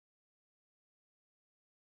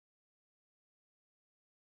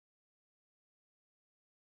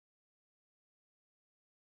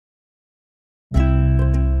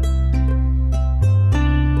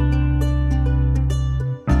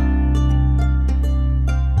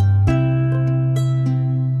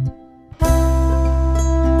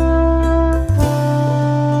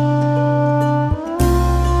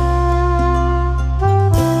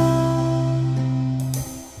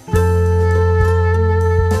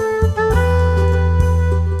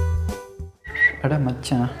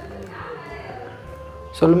மச்சான்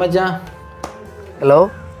சொல்லு மச்சான். ஹலோ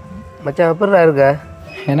மச்சான், எப்படிடா இருக்க?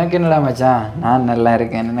 எனக்கு என்னடா மச்சான், நான் நல்லா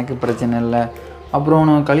இருக்கேன், எனக்கு பிரச்சனை இல்லை. அப்புறம்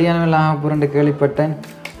உனக்கு கல்யாணம் எல்லாம் அப்புறம் கேள்விப்பட்டேன்,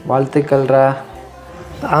 வாழ்த்துக்கள்ரா.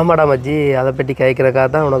 ஆமாடா மச்சி, அதை பற்றி கேட்குறக்காக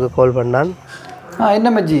தான் உனக்கு கால் பண்ணான்.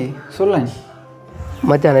 என்ன மச்சி சொல்லேன்.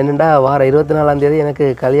 மச்சான் என்னண்டா, வார 24ஆம் தேதி எனக்கு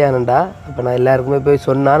கல்யாணம்டா. இப்போ நான் எல்லாருக்குமே போய்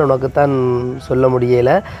சொன்னான், உனக்கு தான் சொல்ல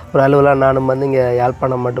முடியலை. ஒரு அலுவலாக நானும் வந்து இங்கே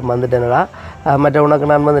யாழ்ப்பாணம் மட்டும் வந்துட்டேனடா. மற்ற உனக்கு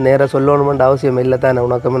நான் வந்து நேராக சொல்லணுமென்ற அவசியம் இல்லை தானே.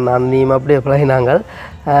 உனக்கு நான் நீயும் அப்படியே பழகினாங்க.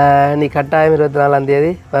 நீ கட்டாயம் 24ஆம்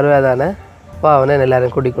தேதி வருவேதானே? வா, அவனே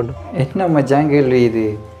எல்லாரையும் கூட்டிக் கொண்டு. என்ன மச்சான் கேள்வி இது?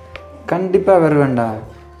 கண்டிப்பாக வருவேன்டா.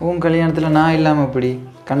 உன் கல்யாணத்தில் நான் இல்லாமல் எப்படி?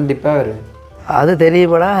 கண்டிப்பாக வருவேன். அது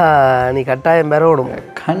தெரியுமாடா, நீ கட்டாயம் வரணும்.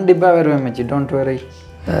 கண்டிப்பாக வருவேன் மச்சி, டோன்ட் வரி.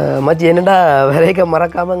 மச்சி என்னடா வரைக்க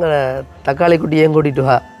மறக்காமல் இங்கே தக்காளி குட்டி ஏன் கூட்டிகிட்டு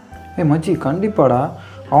வா. மச்சி கண்டிப்பாடா,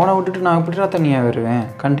 அவனை விட்டுட்டு நான் எப்படிடா தனியாக வருவேன்?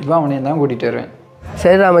 கண்டிப்பாக அவனையும் தான் கூட்டிகிட்டு வருவேன்.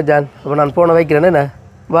 சரிடா மச்சான், அப்போ நான் போனை வைக்கிறேன்னு என்ன.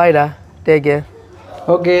 பாய்டா, டேக் கேர்.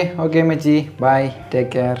 ஓகே ஓகே மச்சி, பாய்,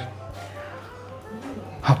 டேக் கேர்.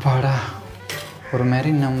 அப்பாடா, ஒரு மாதிரி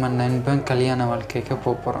நம்ம நண்பன் கல்யாண வாழ்க்கைக்கு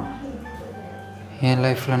போகிறோம். என்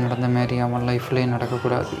லைஃப்பில் நடந்த மாதிரி அவன் லைஃப்லேயும்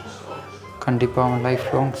நடக்கக்கூடாது. கண்டிப்பாக அவன் லைஃப்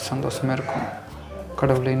லாங் சந்தோஷமாக இருக்கும்.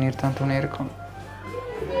 கடவுளை நீர் தான் துணை இருக்கும்.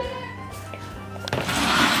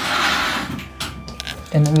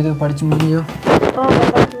 என்ன இது படிச்சு முடியும்?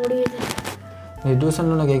 நீ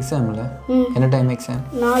டியூஷனில் உனக்கு எக்ஸாம் இல்லை? என்ன டைம் எக்ஸாம்?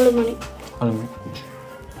 4 மணி. 4 மணி.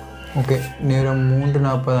 ஓகே, நேரம்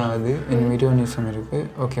 3:40 ஆகுது. என் வீடியோ நியூஸும் இருக்குது.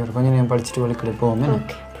 ஓகே, ஒரு கொஞ்சம் நேரம் படிச்சுட்டு வழிக்கிட்டு போவோமே.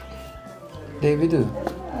 விது,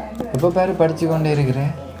 இப்போ பேர் படித்து கொண்டே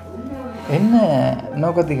இருக்கிறேன். என்ன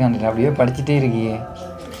நோக்கத்துக்காண்டி அப்படியே படிச்சுட்டே இருக்கியே?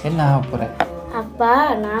 என்ன ஆக போகிறேன்? அப்பா,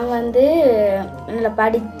 நான் வந்து நல்லா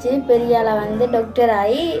படித்து பெரிய ஆளை வந்து டாக்டர்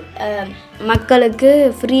ஆகி மக்களுக்கு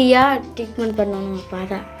ஃப்ரீயாக ட்ரீட்மெண்ட் பண்ணணும். அப்பா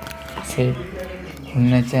தான். சரி,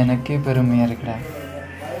 உன்னைச்சா எனக்கே பெருமையாக இருக்குடா.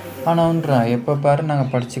 ஆனால் ஒன்றா, எப்போ பாரு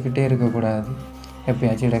நாங்கள் படிச்சுக்கிட்டே இருக்கக்கூடாது.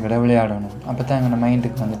 எப்போயாச்சும் இடக்கடை விளையாடணும். அப்போ தான் எங்கள்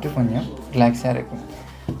மைண்டுக்கு வந்துட்டு கொஞ்சம் ரிலாக்ஸாக இருக்கும்.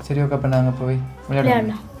 சரி, ஓகே, அப்போ நாங்கள் போய்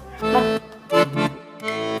விளையாடலாம்.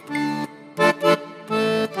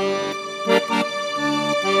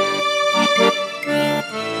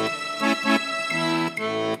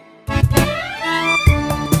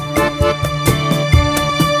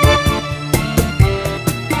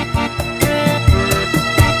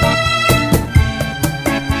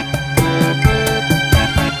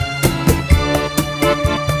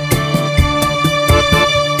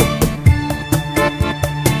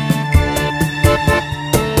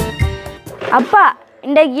 அப்பா,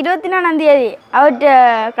 இன்றைக்கு 24ஆம் தேதி அவர்கிட்ட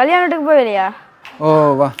கல்யாணத்துக்கு போகலையா? ஓ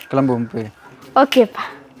வா, கிளம்புவோம் போய். ஓகேப்பா.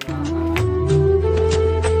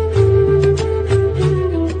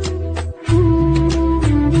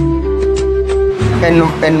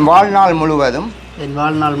 என் வாழ்நாள் முழுவதும்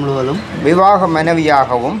விவாக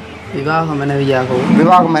மனைவியாக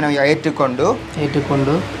ஏற்றுக்கொண்டு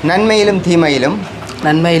நன்மையிலும் தீமையிலும்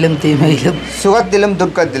சுகத்திலும்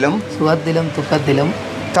துக்கத்திலும்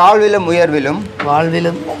தாழ்விலும் உயர்விலும்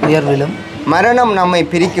மரணம் நம்மை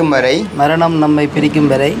பிரிக்கும்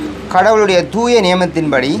வரை கடவுளுடைய தூய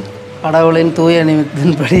நியமத்தின்படி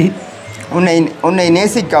உன்னை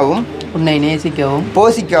நேசிக்கவும்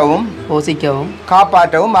போசிக்கவும்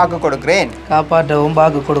காப்பாற்றவும் வாக்கு கொடுக்கிறேன்.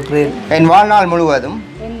 என் வாழ்நாள் முழுவதும்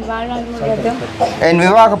என்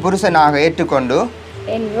விவாக புருஷனாக ஏற்றுக்கொண்டு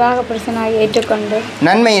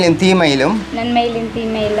நன்மையிலும் தீமையிலும்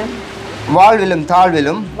வாழ்விலும்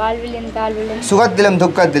தாழ்விலும் சுகத்திலும்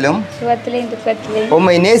துக்கத்திலும்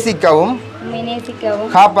உம்மை நேசிக்கவும்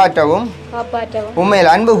காப்பாற்றவும்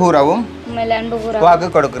உம்மையில் அன்பு கூறவும் வாக்கு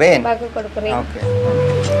கொடுக்கிறேன். ஓகே.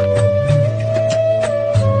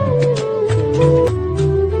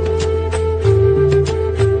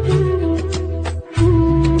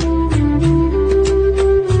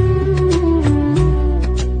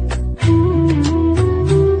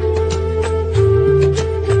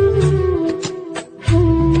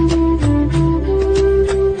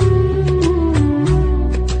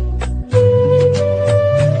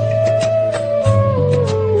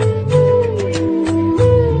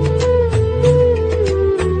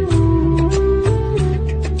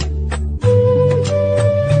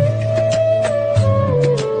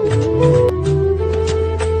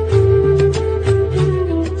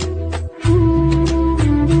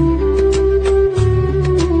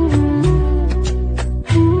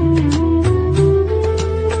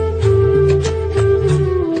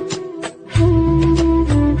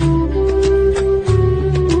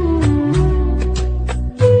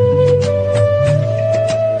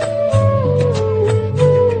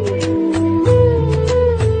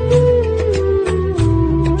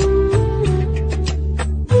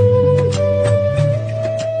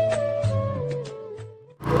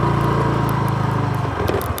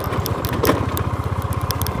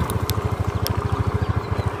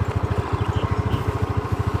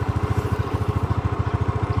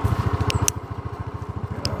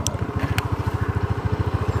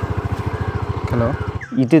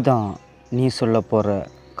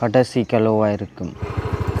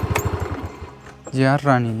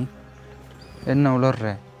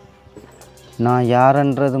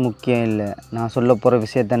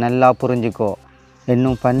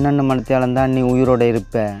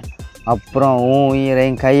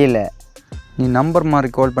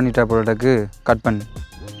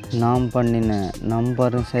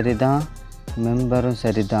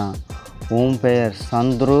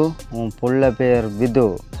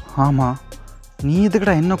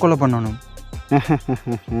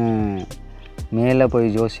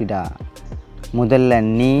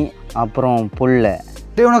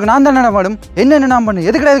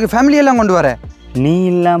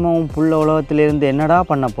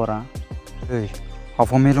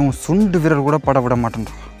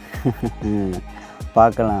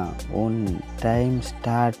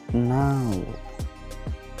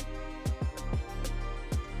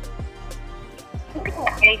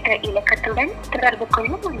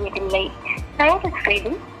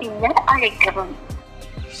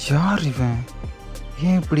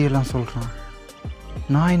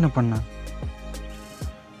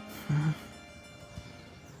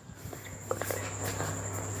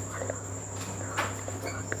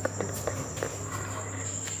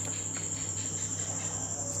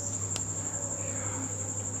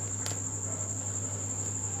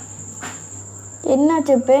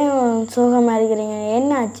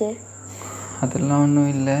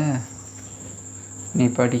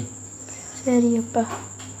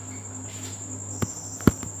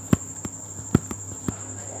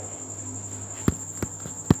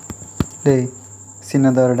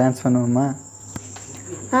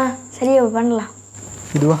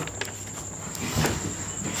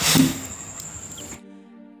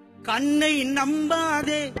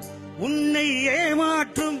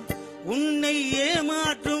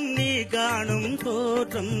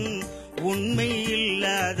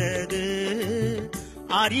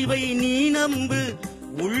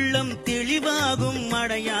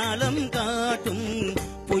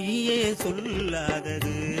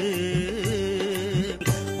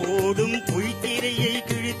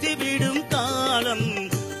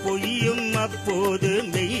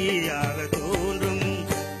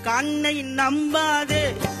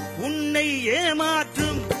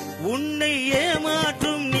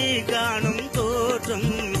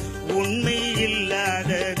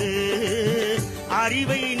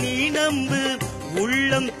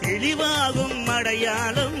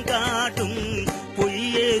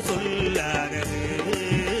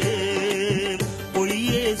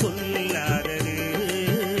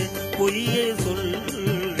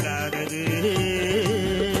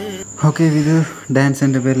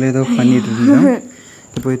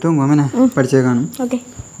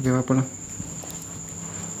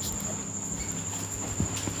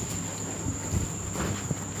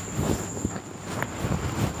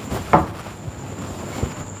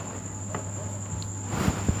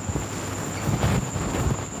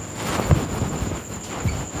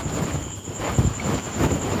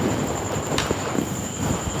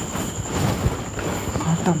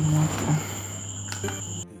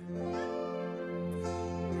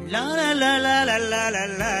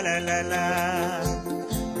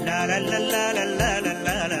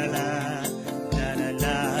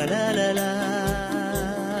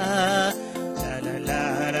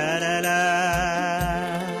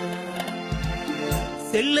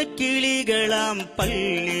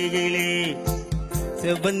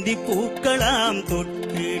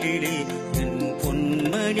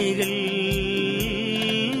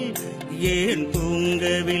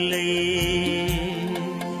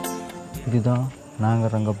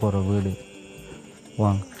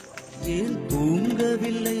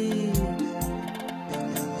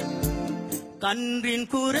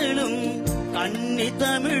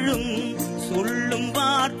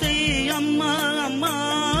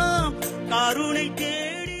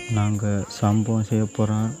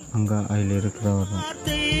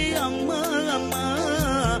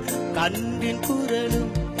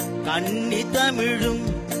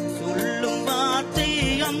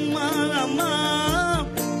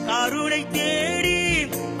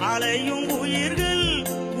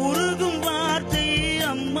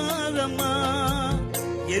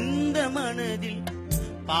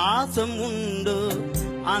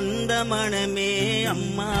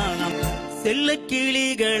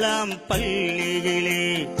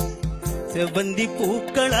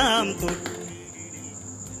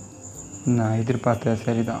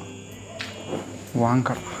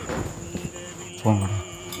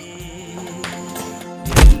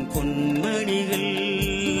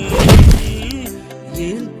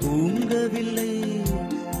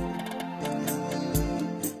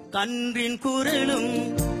 கன்றின் குரலும்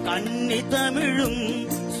கன்னி தமிழும்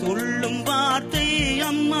சொல்லும் வார்த்தை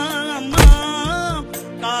அம்மா அம்மா.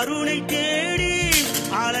 கருணை தேடி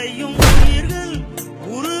அலையும் உயிர்கள்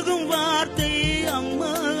உருகும் வார்த்தை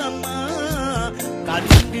அம்மா அம்மா.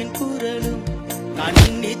 கன்றின் குரலும்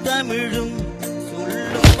கன்னி தமிழும்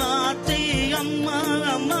சொல்லும் வார்த்தை அம்மா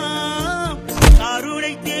அம்மா.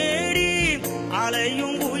 கருணை தேடி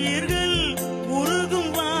அலையும் உயிர்கள்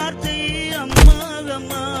உருகும் வார்த்தை அம்மா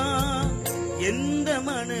அம்மா. எந்த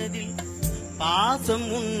மனதில் பாசம்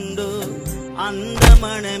உண்டோ அந்த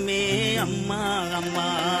மனமே அம்மா அம்மா.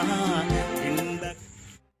 இந்த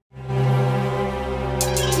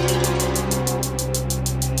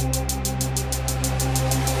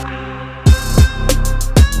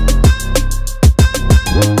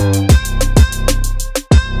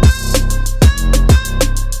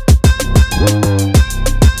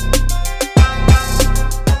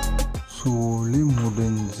சோழி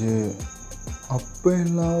முடிஞ்சு அப்போ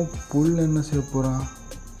எல்லாம் புல் என்ன செய்ய போகிறான்?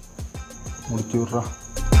 முடிச்சு விட்றா.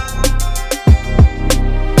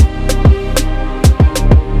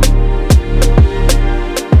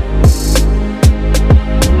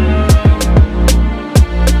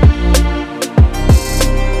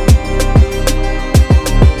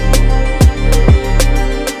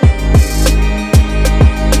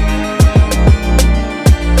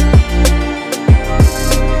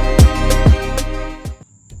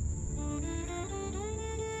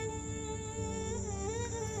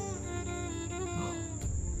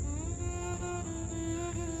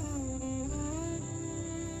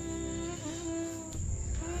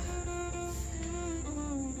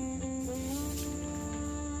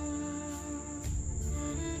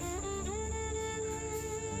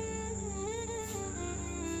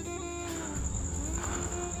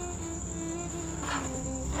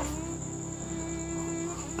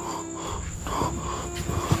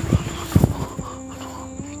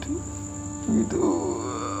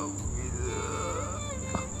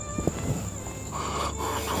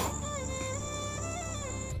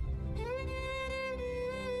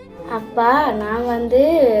 அப்பா நான் வந்து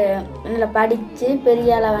நல்லா படித்து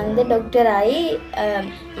பெரிய ஆளை வந்து டாக்டர் ஆகி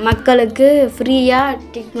மக்களுக்கு ஃப்ரீயாக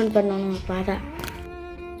ட்ரீட்மெண்ட் பண்ணணும். அப்பா தான்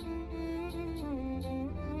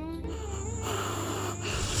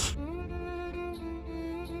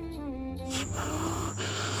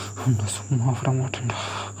சும்மா விட மாட்டேன்டா.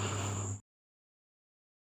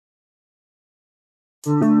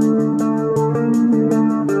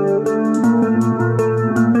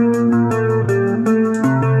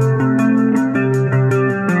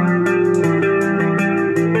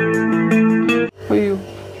 ஐயோ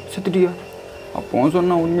செத்துட்டியா? அப்போ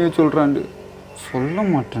சொன்ன உண்மையை சொல்கிறாண்டு சொல்ல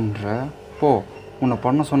மாட்டேன்ற. போ, உன்னை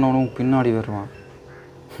பண்ண சொன்னவனும் பின்னாடி வருவான்.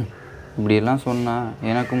 இப்படியெல்லாம் சொன்னால்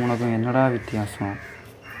எனக்கும் உனக்கும் என்னடா வித்தியாசம்?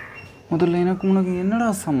 முதல்ல எனக்கு உனக்கு என்னடா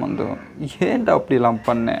சம்மந்தம்? ஏன்டா அப்படிலாம்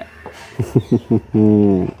பண்ணேன்?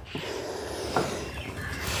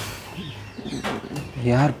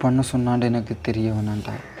 யார் பண்ண சொன்னான்னு எனக்கு தெரிய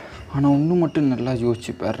வேணாண்டா. ஆனால் ஒன்று மட்டும் நல்லா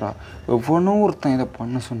யோசிச்சு பாடுறா. எவனோ ஒருத்தன் இதை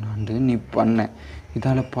பண்ண சொன்னாண்டு நீ பண்ண.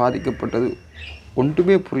 இதால் பாதிக்கப்பட்டது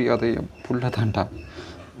ஒன்றுமே புரியாத என் புள்ளதான்டா.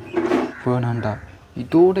 வேணாண்டா,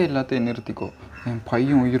 இதோடு எல்லாத்தையும் நிறுத்திக்கோ. என்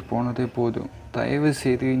பையன் உயிர் போனதே போதும். தயவு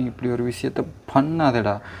செய்து நீ இப்படி ஒரு விஷயத்த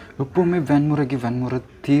பண்ணாதடா. எப்போவுமே வன்முறைக்கு வன்முறை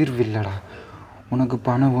தீர்வில்லடா. உனக்கு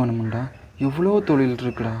பணம் வேணுமுண்டா, எவ்வளோ தொழில்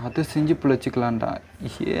இருக்குடா, அதை செஞ்சு பிழைச்சிக்கலான்டா.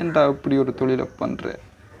 ஏன்டா இப்படி ஒரு தொழிலை பண்ணுற?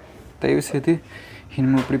 தயவு செய்து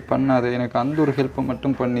இனிமேல் இப்படி பண்ணாத. எனக்கு அந்த ஒரு ஹெல்ப்பை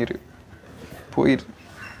மட்டும் பண்ணிடு. போயிரு.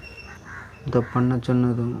 இதை பண்ண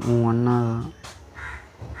சொன்னதும் உன் அண்ணா தான்.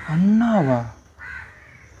 அண்ணாவா?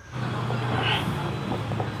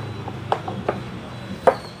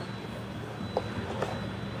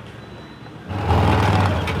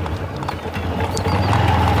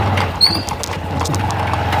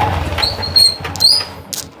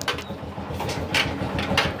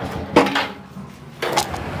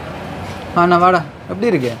 அண்ணா வாடா, எப்படி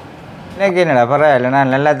இருக்கேன்? எனக்கு என்னடா பரவாயில்ல,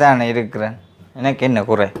 நான் நல்லா தானே இருக்கிறேன். எனக்கு என்ன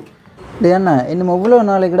குறை? அண்ணா இன்னும் எவ்வளோ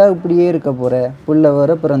நாளைக்குடா இப்படியே இருக்க போகிற? புள்ள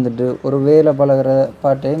வர பிறந்துட்டு ஒரு வேலை பழகிற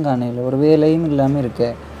பாட்டையும் காணையில், ஒரு வேலையும் இல்லாமல் இருக்க.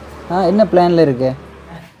 என்ன பிளானில் இருக்க?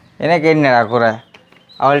 எனக்கு என்னடா குறை?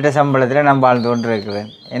 அவள்கிட்ட சம்பளத்தில் நான் வாழ்ந்து கொண்டு இருக்கிறேன்.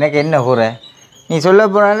 எனக்கு என்ன குறை? நீ சொல்ல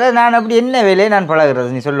போனால நான் அப்படி என்ன வேலையை நான்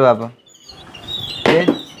பழகிறது? நீ சொல்லு பார்ப்போம்.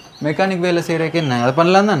 மெக்கானிக் வேலை செய்கிறக்கு என்ன அதை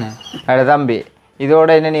பண்ணலாம் தானே? அட தம்பி, இதோட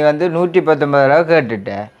என்ன நீ வந்து 119 ரூபா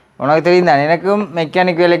கேட்டுட்ட. உனக்கு தெரியும் தான், எனக்கும்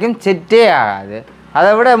மெக்கானிக் வேலைக்கும் செட்டே ஆகாது. அதை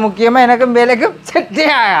விட முக்கியமாக எனக்கும் வேலைக்கும் செட்டே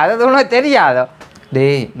ஆகாது. அது உனக்கு தெரியாதோ?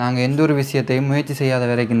 டேய், நாங்கள் எந்த ஒரு விஷயத்தையும் முயற்சி செய்யாத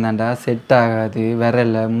வரைக்கும் தான்டா செட் ஆகாது,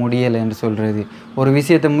 வரல, முடியலைன்னு சொல்கிறது. ஒரு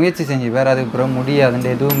விஷயத்தை முயற்சி செஞ்சு வேறு அதுக்கப்புறம் முடியாதுன்ற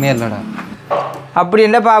எதுவுமே இல்லைடா. அப்படி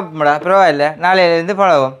என்ன பார்ப்போம்டா, பரவாயில்ல, நாளையிலேருந்து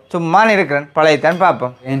பழகும். சும்மா இருக்கிறேன், பழையத்தான்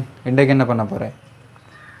பார்ப்போம். ஏன் இன்றைக்கு என்ன பண்ண போகிறேன்?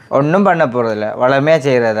 ஒன்றும் பண்ண போகிறதில்ல, வளமையாக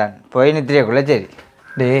செய்கிறதான். போய் நித்திரியக்குள்ளே சரி.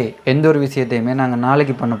 டேய், எந்த ஒரு விஷயத்தையுமே நாங்கள்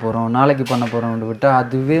நாளைக்கு பண்ண போகிறோம்னு விட்டால்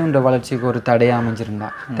அதுவே உங்கள் வளர்ச்சிக்கு ஒரு தடையாக அமைஞ்சிருந்தா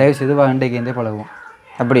தயவு செய்து இன்றைக்கு பழகுவோம்.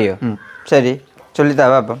 அப்படியோ? சரி, சொல்லித்தா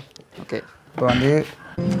பார்ப்போம். ஓகே, இப்போ வந்து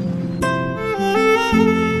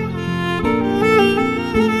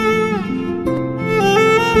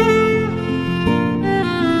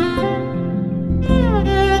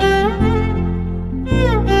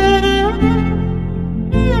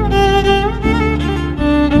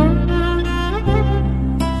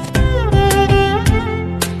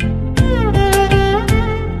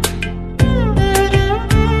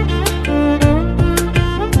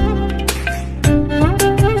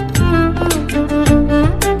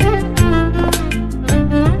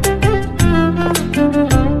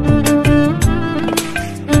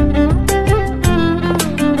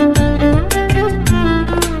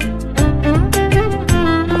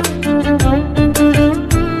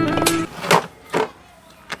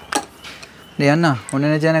அண்ணா ஒன்று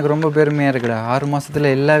நினச்சா எனக்கு ரொம்ப பெருமையாக இருக்குடா. 6 மாதத்தில்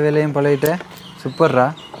எல்லா வேலையும் பழகிட்டேன். சூப்பர்ரா.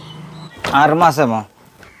 6 மாதமோ?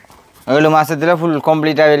 7 மாதத்தில் ஃபுல்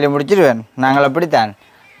கம்ப்ளீட்டாக வேலையை முடிச்சிடுவேன். நாங்கள் அப்படித்தான்.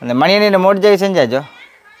 அந்த மணியனை மோட்டர் சைக்கிள் செஞ்சாச்சோ?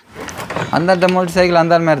 அந்த மோட்டர் சைக்கிள்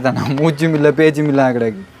அந்த மாதிரி தானே, மூச்சும் இல்லை பேச்சும் இல்லை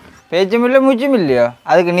கிடக்கு. பேச்சும் இல்லை மூச்சும் இல்லையோ?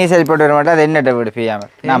 அதுக்கு நீ செயல்பட்டு வர மாட்டேன். அது என்னட்ட விடு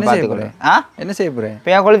பெய்யாமல் நான் பார்த்துக்கிறேன். என்ன செய்ய போகிறேன்?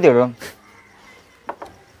 பெய்யா கொளுத்தி விடுவோம்.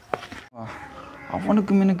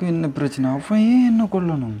 அவனுக்கும் எனக்கும் என்ன பிரச்சனை? அவன் ஏன் என்ன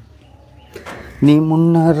கொல்லணும்? நீ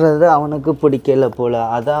முன்னேறது அவனுக்கு பிடிக்கல போல்,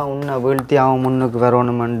 அதான் உன்னை வீழ்த்தி அவன் முன்னுக்கு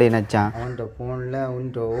வரணுமெண்டு நினச்சான். அவன்கிட்ட ஃபோனில்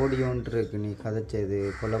உன்ட்ட ஓடியோன்ட்டு இருக்கு நீ கதைச்சது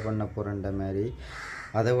கொலை பண்ண போகிறன்ற மாதிரி.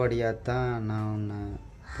 அதை வழியாத்தான் நான் உன்னை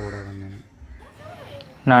போட வந்தேன்.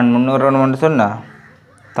 நான் முன்னேறணும்னு சொன்னேன்.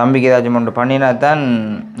 தம்பிக்கு ஏதாச்சும் ஒன்று பண்ணினா தான்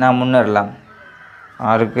நான் முன்னேறலாம்.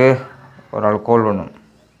 யாருக்கு ஒரு ஆள் கால் பண்ணும்.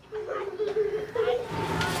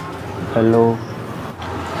 ஹலோ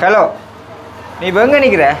ஹலோ, நீ இப்போ எங்கே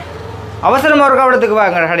நிற்கிற? அவசரமாக இருக்கா? இடத்துக்கு வா,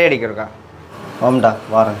 எங்கே கடை அடிக்கிறக்கா. வாம்டா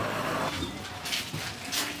வாரேன்.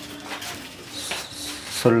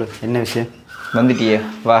 சொல்லு, என்ன விஷயம்? வந்துட்டியே,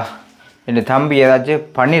 வா. என் தம்பி ஏதாச்சும்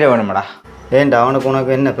பண்ணிட வேணுமாடா. ஏன்டா அவனுக்கு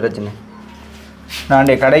உனக்கு என்ன பிரச்சனை?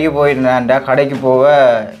 நான் கடைக்கு போயிருந்தேன்டா. கடைக்கு போக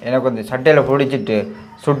எனக்கு கொஞ்சம் சட்டையில் பிடிச்சிட்டு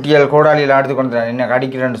சுட்டியல் கோடாலியில் எடுத்து கொண்டுறான். என்ன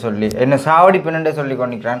கடிக்கிறேன்னு சொல்லி என்ன சாவடி பின்னண்டே சொல்லி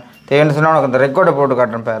கொண்டிக்கிறான். தேவைன்னு சொன்னால் உனக்கு அந்த ரெக்கார்டை போட்டு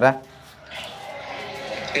காட்டுறேன் பேர.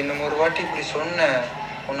 இன்னும் ஒரு வாட்டி இப்படி சொன்னேன்,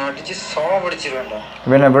 உன்னை அடித்து சாவடிச்சிருவேன்டா.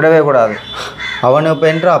 இவனை விடவே கூடாது. அவனை இப்போ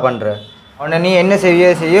என்னடா பண்ணுற? அவனை நீ என்ன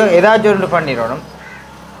செய்யோ ஏதாச்சும் ஒன்று பண்ணிடணும்.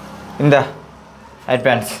 இந்த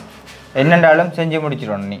அட்வான்ஸ் என்னென்றாலும் செஞ்சு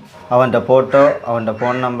முடிச்சிடணும். நீ அவன்கிட்ட ஃபோட்டோ, அவன்கிட்ட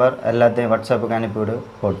ஃபோன் நம்பர் எல்லாத்தையும் வாட்ஸ்அப்புக்கு அனுப்பிவிடு,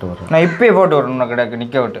 போட்டு விடுறேன். நான் இப்போயே போட்டு விட்றேன். உனக்கு கிடக்கு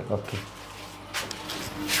நிற்க விட்டு. ஓகே.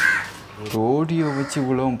 ஒரு ஆடியோ வச்சு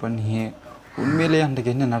உலகம் பண்ணியே உண்மையிலேயே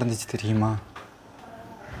அன்றைக்கு என்ன நடந்துச்சு தெரியுமா?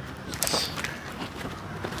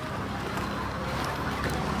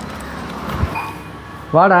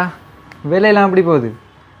 வாடா, வேலையெல்லாம் எப்படி போகுது?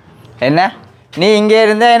 என்ன நீ இங்கே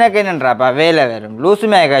இருந்தால் எனக்கு என்னன்றாப்பா வேலை வரும். லூசு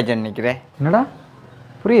மேகாச்சுன்னு நிற்கிறேன். என்னடா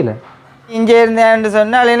புரியல? இங்கே இருந்தேன்னு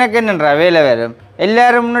சொன்னால் எனக்கு என்னன்றா வேலை வரும்.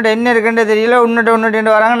 எல்லோரும் உன்னோட என்ன இருக்குன்னு தெரியல. உன்னோட்டு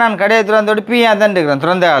வராங்க. நான் கடையை திறந்தோடு பீயா தான் இருக்கிறேன்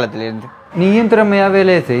திறந்த காலத்துலேருந்து. நீயும் திறமையாக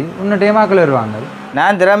வேலையை செய், உன்னுடைய மக்கள் வருவாங்க.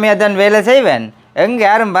 நான் திறமையாக தான் வேலை செய்வேன். எங்கே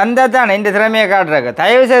யாரும் வந்தால் தான் இந்த திறமையை காட்டுறாங்க.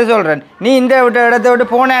 தயவு செய்து சொல்கிறேன், நீ இந்த இடத்த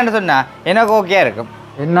விட்டு போனேன்னு சொன்னால் எனக்கு ஓகே இருக்கும்.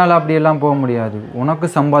 என்னால் அப்படியெல்லாம் போக முடியாது. உனக்கு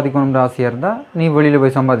சம்பாதிக்கணுன்ற ஆசையாக இருந்தால் நீ வெளியில்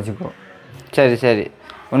போய் சம்பாதிச்சுக்கோ. சரி சரி,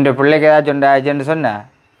 உன்ட பிள்ளைக்கு ஏதாச்சும் உண்டு ஆச்சுன்னு சொன்னால்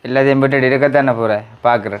எல்லாத்தையும் விட்டுட்டு இருக்கத்தானே போகிறேன்.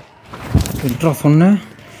 பார்க்குறேன். எட்ரா சொன்னேன்,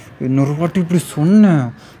 இன்னொரு வாட்டி இப்படி சொன்னேன்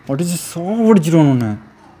அடிச்சு சாவடிச்சிடுவேன் ஒன்று.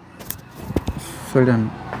 சொல்லிட்டேன்,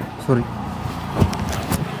 சாரி.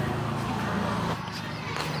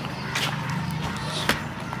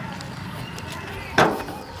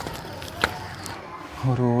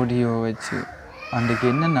 ஒரு ஆடியோ வச்சு அன்றைக்கு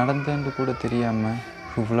என்ன நடந்ததுன்னு கூட தெரியாமல்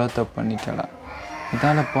இவ்வளோ தப்பு பண்ணிட்டடா.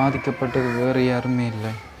 இதால் பாதிக்கப்பட்டது வேறு யாருமே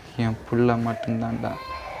இல்லை, என் புள்ள மட்டும்தான்டா.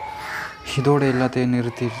 இதோட எல்லாத்தையும்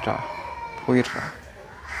நிறுத்திடுறா, போயிடுறா.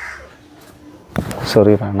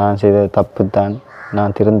 சரிடா, நான் செய்த தப்பு தான்.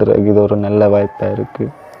 நான் திருந்துறதுக்கு இது ஒரு நல்ல வாய்ப்பாக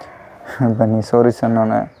இருக்குது. இப்போ நீ சாரி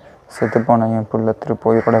சொன்னோன்னே செத்து போன என் புள்ள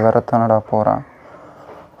திருப்போயோட வரத்தானடா போகிறான்.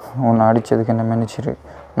 உன்னை அடித்ததுக்கு என்ன மன்னிச்சிரு.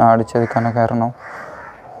 நான் அடித்ததுக்கான காரணம்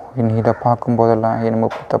நீ இதை பார்க்கும்போதெல்லாம் என்னமோ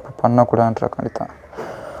தப்பு பண்ணக்கூடாதுன்ற கண்டித்தான்.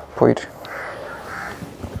 போயிடு.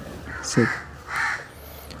 சரி,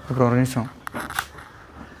 அப்புறம் ஒரு நிமிஷம்,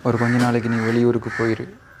 ஒரு கொஞ்ச நாளைக்கு நீ வெளியூருக்கு போயிரு.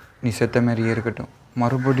 நீ செத்த மாதிரியே இருக்கட்டும்.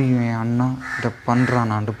 மறுபடியும் என் அண்ணா இதை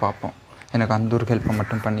பண்ணுறானான்னு பார்ப்போம். எனக்கு அந்த ஒரு ஹெல்ப்பை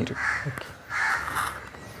மட்டும் பண்ணிடு. ஓகே.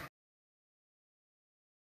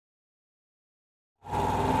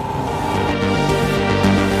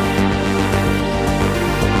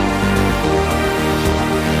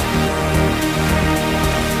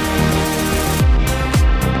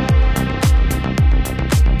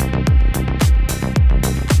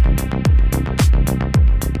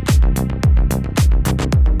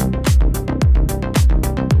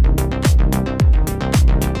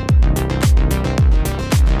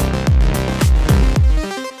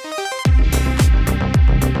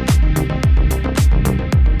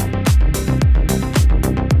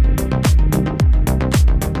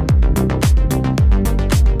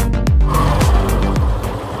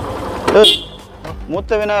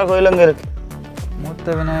 மூத்த விநாயகர் கோயில் அங்கே இருக்கு.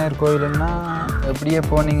 மூத்த விநாயகர் கோயிலுன்னா எப்படியே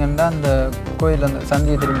போனீங்கன்னா அந்த கோயில் அந்த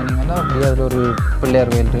சந்தியை திரும்பினீங்கன்னா அப்படியே அதில் ஒரு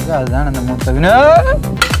பிள்ளையார் கோயில் இருக்குது. அதுதான் அந்த மூத்த விநாயகர்.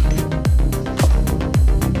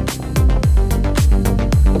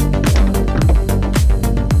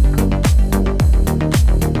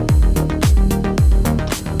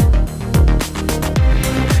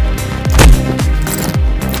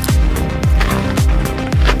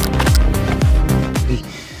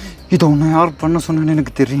 இதை உன்னை யார் பண்ண சொன்னேன்னு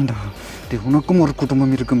எனக்கு தெரியும்டா. உனக்கும் ஒரு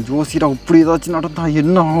குடும்பம் இருக்கும். ஜோசிடா அப்படி ஏதாச்சும் நடந்தா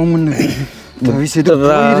என்ன ஆகும்னு தயவு செய்து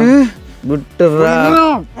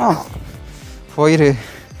போயிரு.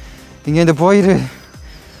 இங்கேருந்து போயிரு.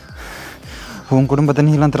 உன் குடும்பத்தை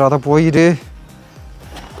நீலாம் தராத போயிரு.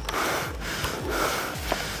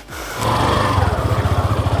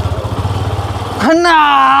 அண்ணா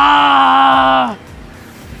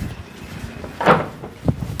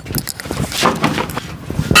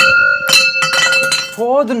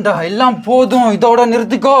போதுண்டா, எல்லாம் போதும். இதோட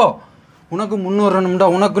நிறுத்திக்கோ. உனக்கு முன்னேறணும்டா.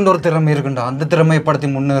 உனக்குன்ற ஒரு திறமை இருக்குண்டா. அந்த திறமையை படுத்தி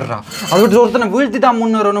முன்னேறா. அதை விட்டு ஒருத்தனை வீழ்த்தி தான்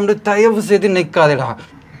முன்னேறணும்னு தயவு செய்து நிற்காதேடா.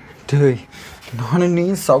 டேய், நானும் நீ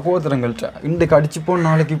சகோதரங்கள்ட்ட இன்றைக்கு அடிச்சுப்போம்,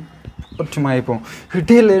 நாளைக்கு பட்சமாயிப்போம்.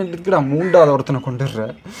 இடையில இருக்குடா 3வது ஒருத்தனை கொண்டுடுற.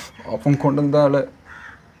 அப்போ கொண்டு வந்தால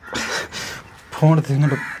போனது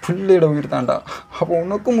என்னோட பிள்ளையோட உயிர் தான்டா. அப்போ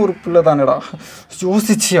உனக்கும் ஒரு பிள்ளை தானேடா.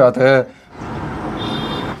 யோசிச்சியா அதை?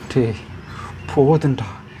 டேய் போதுண்டா,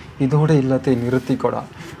 இதோட எல்லாத்தையும் நிறுத்திக்கோடா.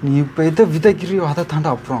 நீ இப்போ எதை விதைக்கிறியோ அதை தாண்டா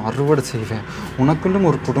அப்புறம் அறுவடை செய்வேன். உனக்குன்னு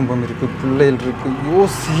ஒரு குடும்பம் இருக்குது, பிள்ளைகள் இருக்குது.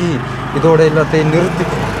 யோசி. இதோட எல்லாத்தையும்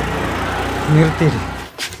நிறுத்திடு.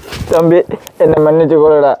 தம்பி என்னை மன்னிச்சு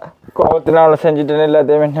கொள்ளடா. கோபத்தினால செஞ்சுட்டேன்னு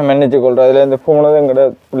எல்லாத்தையும் என்ன மன்னிச்சு கொள்றா. அதில் இந்த போனதும்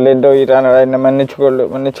கிடையாது. பிள்ளைன்ற உயிரானடா. என்னை மன்னிச்சு கொள்ளு.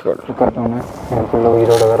 கட்டோன்னு என் பிள்ளை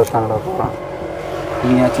உயிரோட வேற தானடா போகிறான்.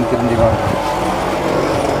 நீயாச்சும் திரும்பி வா.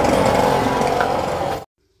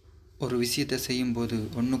 ஒரு விஷயத்தை செய்யும்போது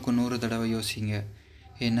 1க்கு 100 தடவை யோசிங்க.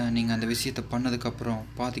 ஏன்னா நீங்கள் அந்த விஷயத்தை பண்ணதுக்கப்புறம்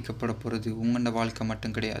பாதிக்கப்பட போகிறது உங்களோட வாழ்க்கை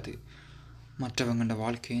மட்டும் கிடையாது, மற்றவங்களோட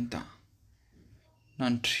வாழ்க்கையும் தான்.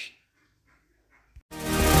 நன்றி.